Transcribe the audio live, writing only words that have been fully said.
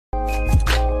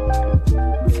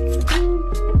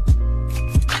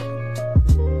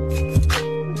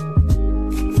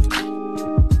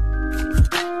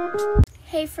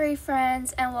furry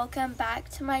friends, and welcome back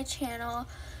to my channel.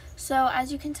 So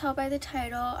as you can tell by the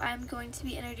title, I'm going to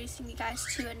be introducing you guys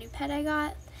to a new pet I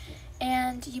got,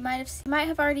 and you might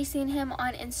have already seen him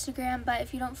on Instagram, but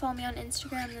if you don't follow me on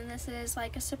Instagram, then this is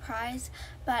like a surprise.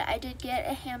 But I did get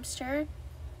a hamster,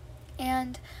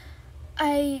 and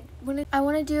I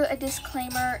want to do a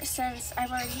disclaimer since I've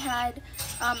already had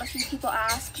a few people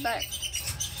ask, but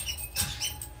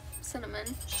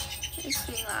Cinnamon is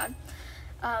being loud.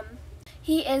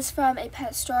 He is from a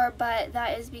pet store, but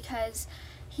that is because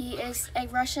he is a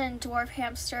Russian dwarf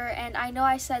hamster, and I know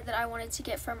I said that I wanted to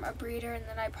get from a breeder and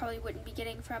that I probably wouldn't be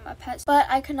getting from a pet store, but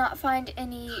I could not find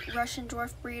any Russian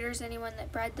dwarf breeders, anyone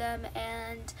that bred them,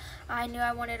 and I knew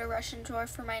I wanted a Russian dwarf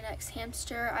for my next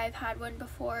hamster. I've had one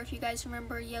before, if you guys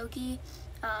remember Yogi,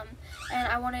 and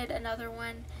I wanted another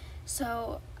one.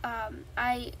 So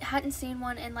I hadn't seen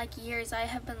one in like years. I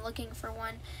have been looking for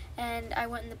one, and I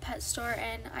went in the pet store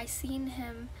and I seen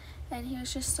him, and he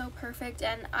was just so perfect.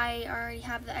 And I already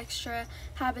have the extra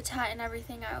habitat and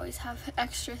everything. I always have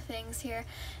extra things here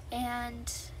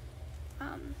and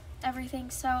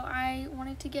everything, so I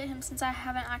wanted to get him since I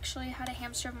haven't actually had a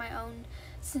hamster of my own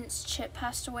since Chip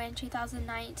passed away in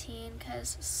 2019,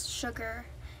 because Sugar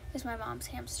is my mom's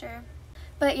hamster.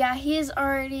 But yeah, he is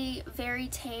already very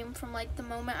tame. From like the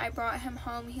moment I brought him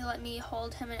home, he let me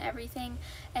hold him and everything,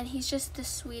 and he's just the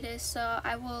sweetest. So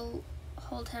I will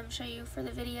hold him, show you for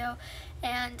the video,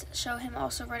 and show him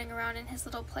also running around in his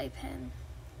little playpen.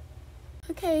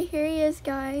 Okay, here he is,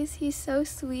 guys. He's so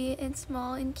sweet and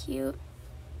small and cute.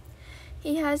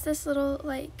 He has this little,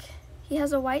 he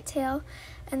has a white tail,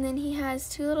 and then he has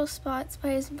two little spots by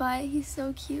his butt. He's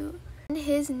so cute.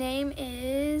 His name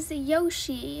is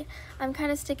Yoshi. I'm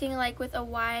kind of sticking with a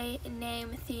Y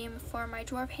name theme for my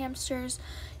dwarf hamsters.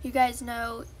 You guys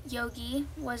know Yogi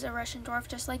was a Russian dwarf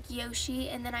just like Yoshi,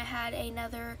 and then I had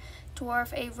another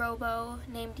dwarf, a robo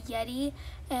named Yeti,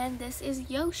 and this is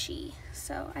Yoshi.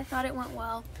 So I thought it went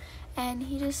well, and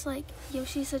he just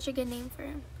Yoshi's such a good name for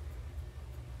him.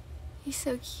 He's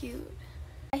so cute.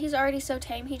 He's already so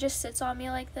tame. He just sits on me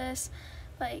like this.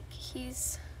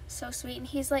 He's so sweet, and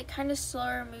he's kind of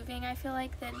slower moving, I feel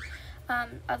like, than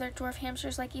other dwarf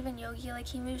hamsters, even Yogi.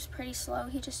 He moves pretty slow.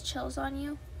 He just chills on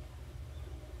you.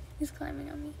 He's climbing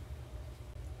on me.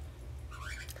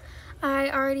 I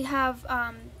already have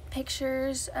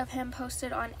pictures of him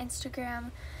posted on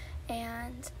Instagram,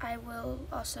 and I will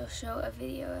also show a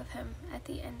video of him at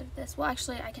the end of this. Well,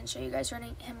 actually, I can show you guys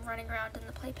him running around in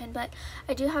the playpen, but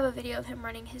I do have a video of him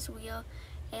running his wheel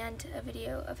and a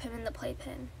video of him in the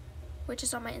playpen, which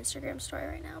is on my Instagram story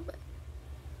right now.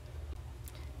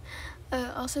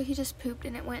 But also, he just pooped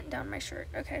and it went down my shirt.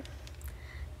 Okay,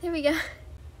 there we go.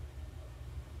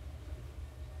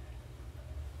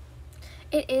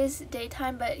 It is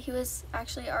daytime, but he was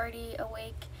actually already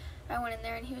awake. I went in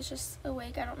there and he was just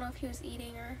awake. I don't know if he was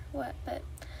eating or what, but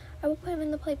I will put him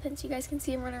in the playpen so you guys can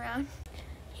see him run around.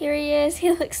 Here he is.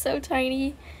 He looks so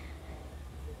tiny.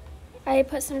 I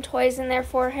put some toys in there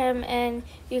for him, and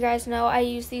you guys know I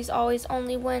use these always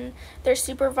only when they're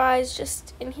supervised,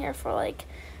 just in here for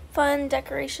fun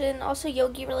decoration. Also,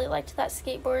 Yogi really liked that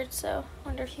skateboard, so I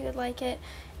wonder if he would like it.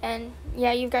 And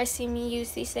yeah, you guys seen me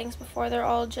use these things before. They're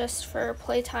all just for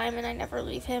playtime, and I never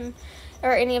leave him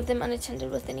or any of them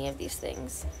unattended with any of these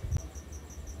things.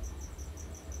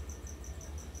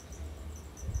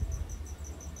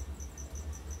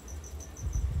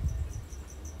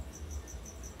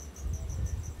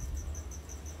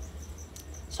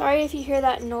 Sorry if you hear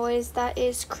that noise, that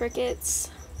is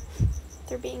crickets.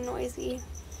 They're being noisy.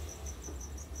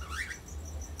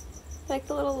 Like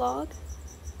the little log.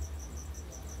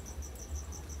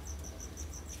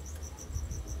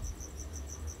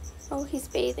 Oh, he's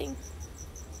bathing.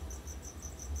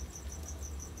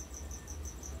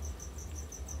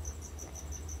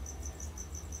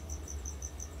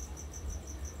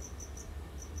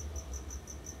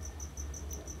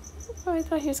 Oh, I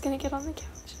thought he was gonna get on the couch.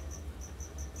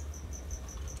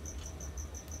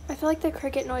 I feel like the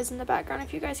cricket noise in the background,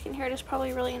 if you guys can hear it, is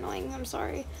probably really annoying. I'm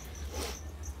sorry.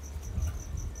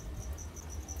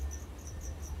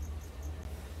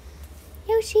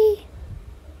 Yoshi!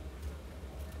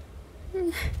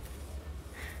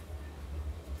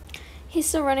 He's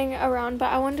still running around, but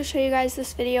I wanted to show you guys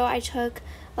this video I took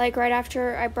right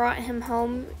after I brought him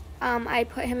home. I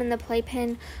put him in the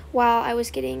playpen while I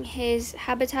was getting his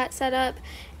habitat set up,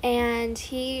 and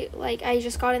he, I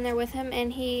just got in there with him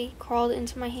and he crawled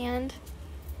into my hand.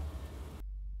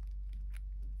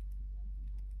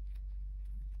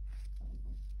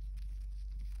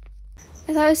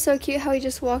 I thought it was so cute how he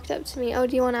just walked up to me. Oh,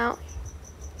 do you want out?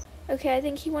 Okay, I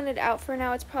think he wanted out for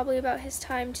now. It's probably about his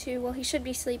time too. Well, he should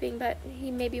be sleeping, but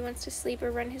he maybe wants to sleep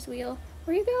or run his wheel.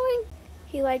 Where are you going?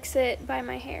 He likes it by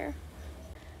my hair.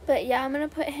 But yeah, I'm gonna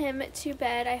put him to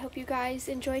bed. I hope you guys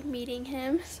enjoyed meeting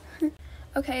him.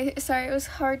 Okay, sorry, it was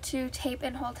hard to tape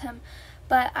and hold him,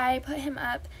 but I put him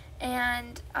up,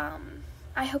 and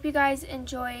I hope you guys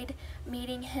enjoyed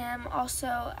meeting him.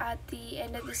 Also, at the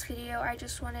end of this video, I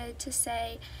just wanted to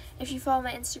say, if you follow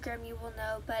my Instagram, you will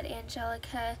know, but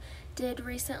Angelica did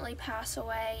recently pass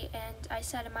away, and I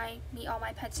said in my Meet All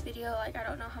My Pets video, like, I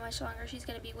don't know how much longer she's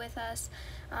going to be with us.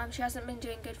 She hasn't been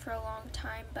doing good for a long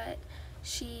time, but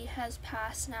she has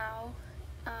passed now.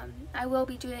 I will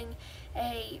be doing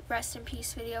a rest in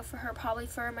peace video for her, probably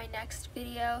for my next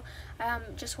video.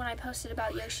 Just when I posted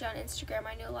about Yoshi on Instagram,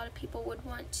 I knew a lot of people would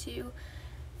want to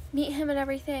meet him and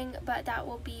everything, but that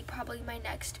will be probably my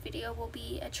next video, will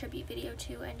be a tribute video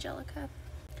to Angelica.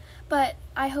 But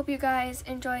I hope you guys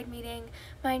enjoyed meeting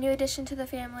my new addition to the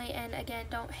family, and again,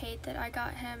 don't hate that I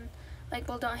got him. Like,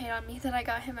 well, don't hate on me that I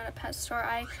got him at a pet store.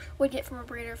 I would get from a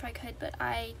breeder if I could, but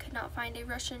I could not find a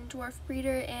Russian dwarf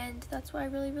breeder, and that's what I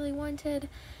really, really wanted.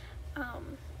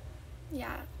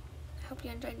 Yeah, I hope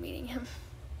you enjoyed meeting him.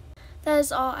 That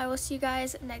is all. I will see you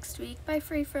guys next week. Bye,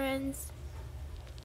 furry friends.